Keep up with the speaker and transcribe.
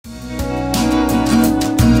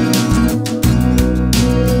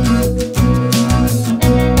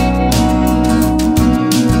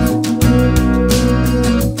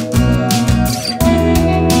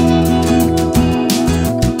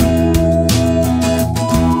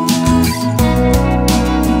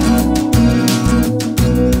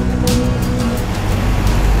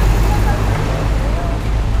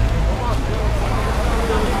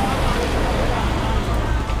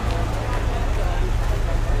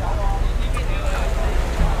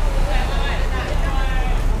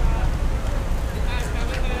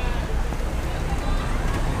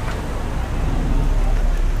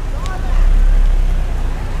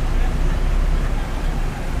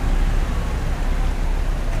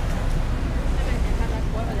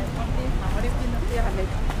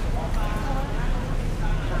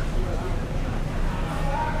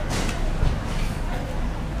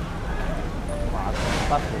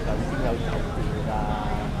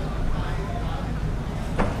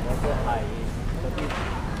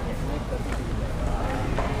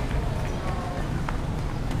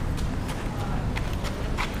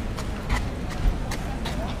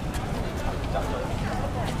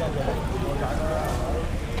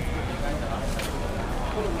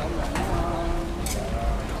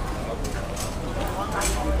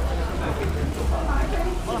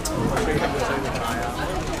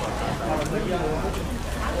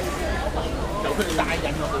引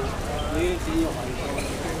落去，你自己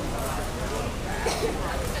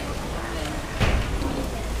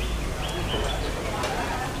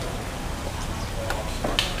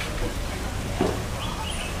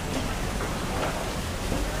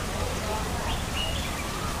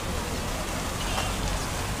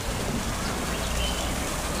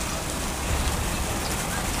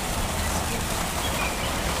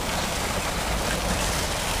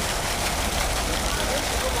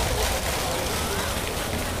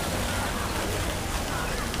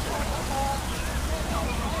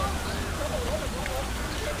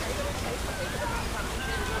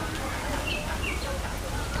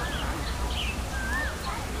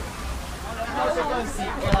蝕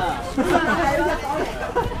㗎啦！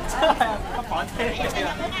真係啊，不反車嚟啊！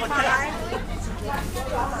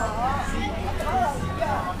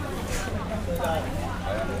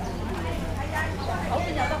嗰邊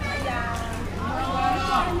有得睇啊！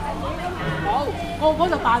冇，我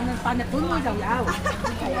就扮日本妹就有。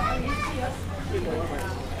係啊。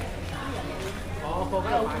哦，個嗰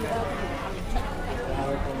度買嘅。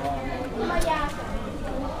唔係啊！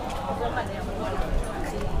我想問你有冇啊？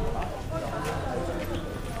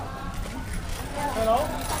大佬，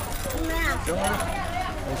咩啊？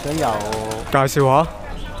你想由介紹下，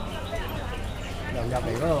由入嚟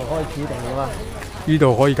嗰度開始定點啊？呢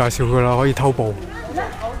度可以介紹佢啦，可以偷步。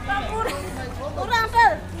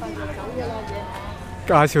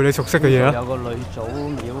介紹你熟悉嘅嘢啊！有個女祖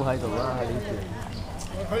廟喺度啦，喺呢邊。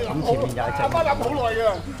咁前面又係正門。諗好耐㗎，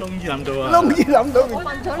終於諗到啊！終於諗到。我問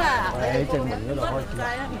咗啦。喺正門嗰度開始。甜仔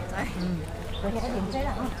啦，甜仔。我食個甜仔啦。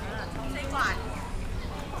4塊。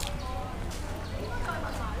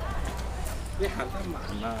你行得慢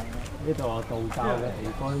啊！呢度係道教嘅地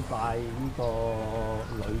方，拜呢個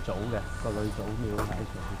女祖嘅個女祖廟喺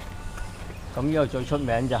度。咁呢個最出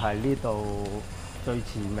名就係呢度最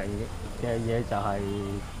馳名嘅嘢就係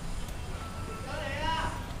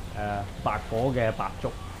白果嘅白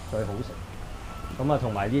粥最好食。咁啊，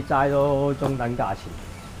同埋啲齋都中等價錢。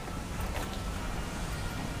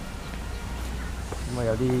咁啊，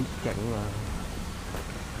有啲景啊，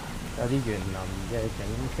有啲園林嘅景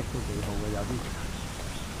色都幾好嘅，有啲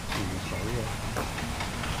泉水嘅。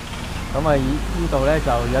咁啊，呢度咧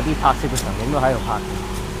就有啲拍攝嘅場景都喺度拍嘅。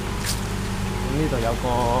咁呢度有個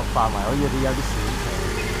範圍可以有啲小斜。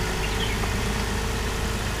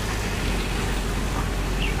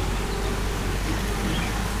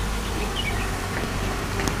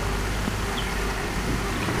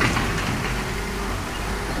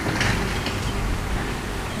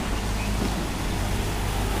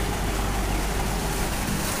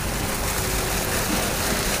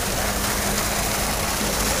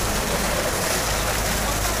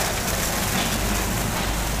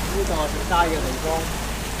呢度係食齋嘅地方。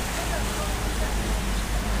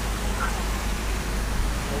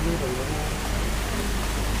喺呢度咁樣。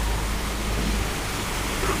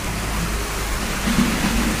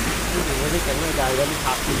呢邊嗰啲景咧就係嗰啲拍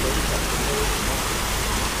攝嗰啲場景。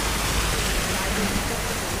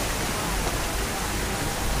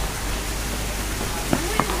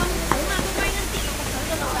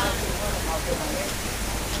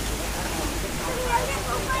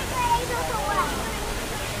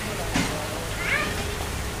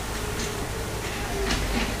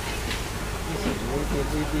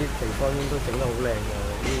呢啲地方都整得好靚嘅，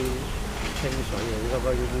啲清水嘅，依家不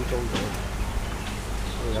過污糟咗。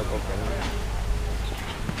呢度有個景，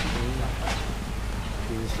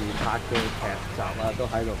電視拍嘅劇集啊，都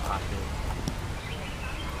喺度拍嘅。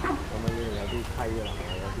咁啊，呢度有啲溪啊，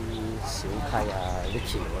有啲小溪啊，有啲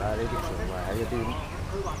橋啊，呢啲橋咪喺一啲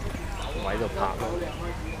位度拍咯。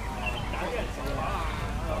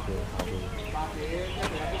後邊。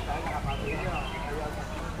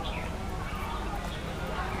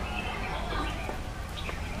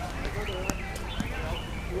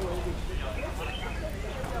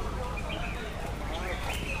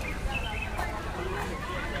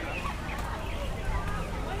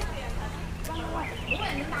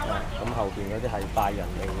咁後邊嗰啲係拜人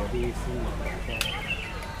哋嗰啲先人地方，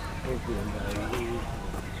呢邊就係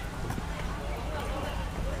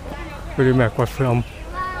嗰啲咩骨灰龕。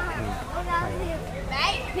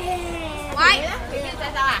喂，你邊洗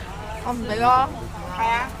手啊？我唔俾咯。係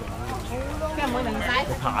啊。跟住唔會明晒。你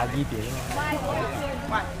拍呢邊啊？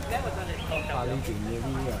喂，拍呢邊嗰啲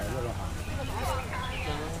一路行。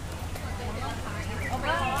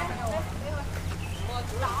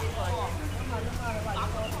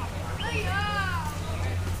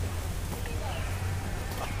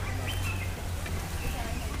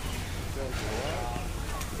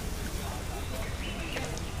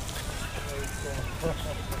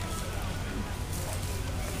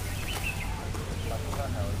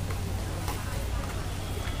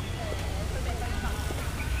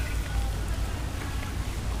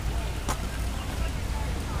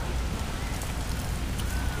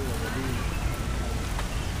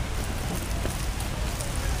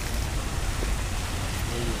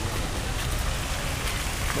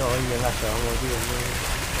都可以影下相嗰啲咁咯。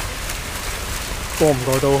過唔過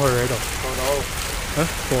到去喺度？過到。誒，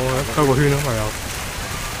過去兜個圈咯，咪有。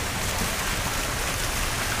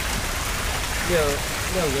呢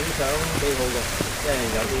度影相幾好嘅，即係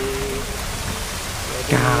有啲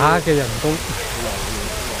假嘅人工。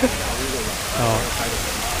哦。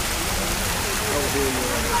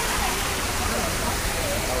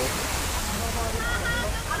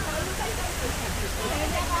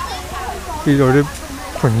呢度啲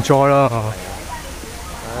盆栽啦嚇。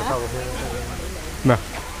兜個圈。咩啊？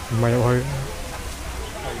唔係入去。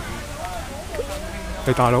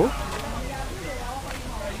你大佬？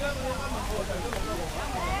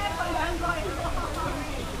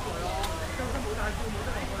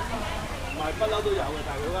不嬲都有嘅，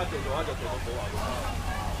但係佢而家做咗就做到冇話。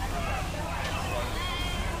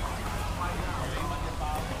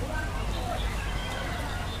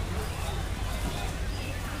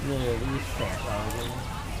呢度啲石啊嗰啲。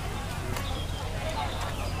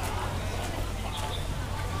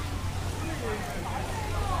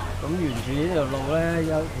咁沿住呢條路咧，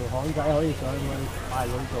有條巷仔可以上去大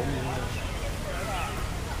老總嘅。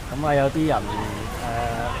咁啊，有啲人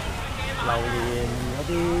榴蓮嗰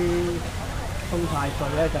啲沖太歲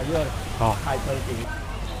咧，就呢個太歲殿。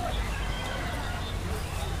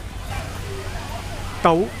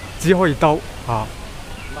兜只可以兜嚇。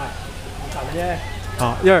唔係近啫。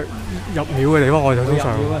嚇，因為入廟嘅地方我就通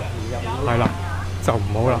常係啦，就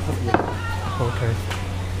唔好啦。OK。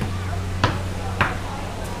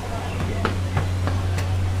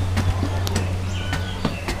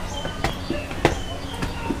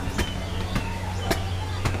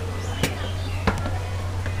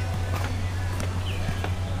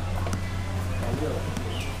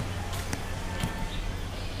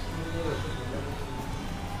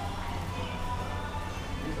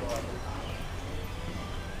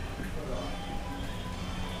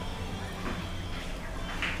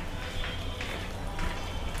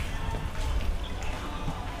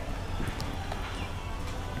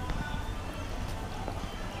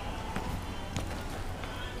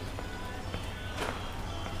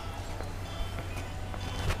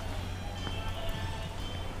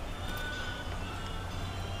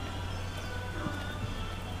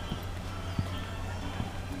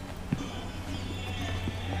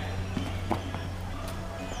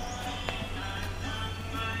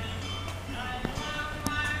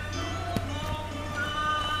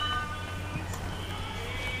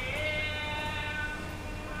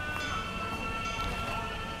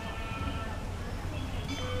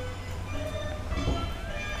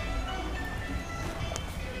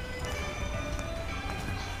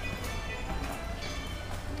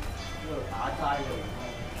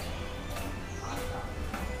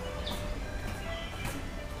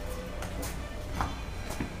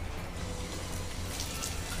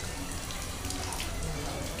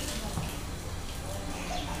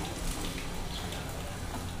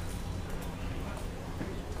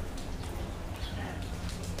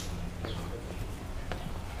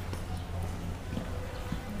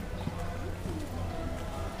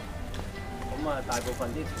咁啊，大部分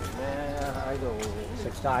啲團咧喺度食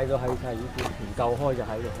齋都喺呢邊，團夠開就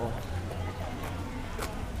喺度開。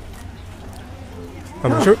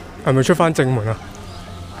係咪出翻正門啊？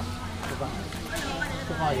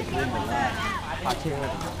出翻去正門啦，泊車啦。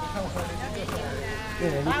因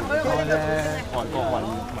為呢盤菜咧，外國運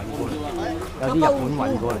過嚟，有啲日本運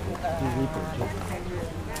過嚟呢盤菜。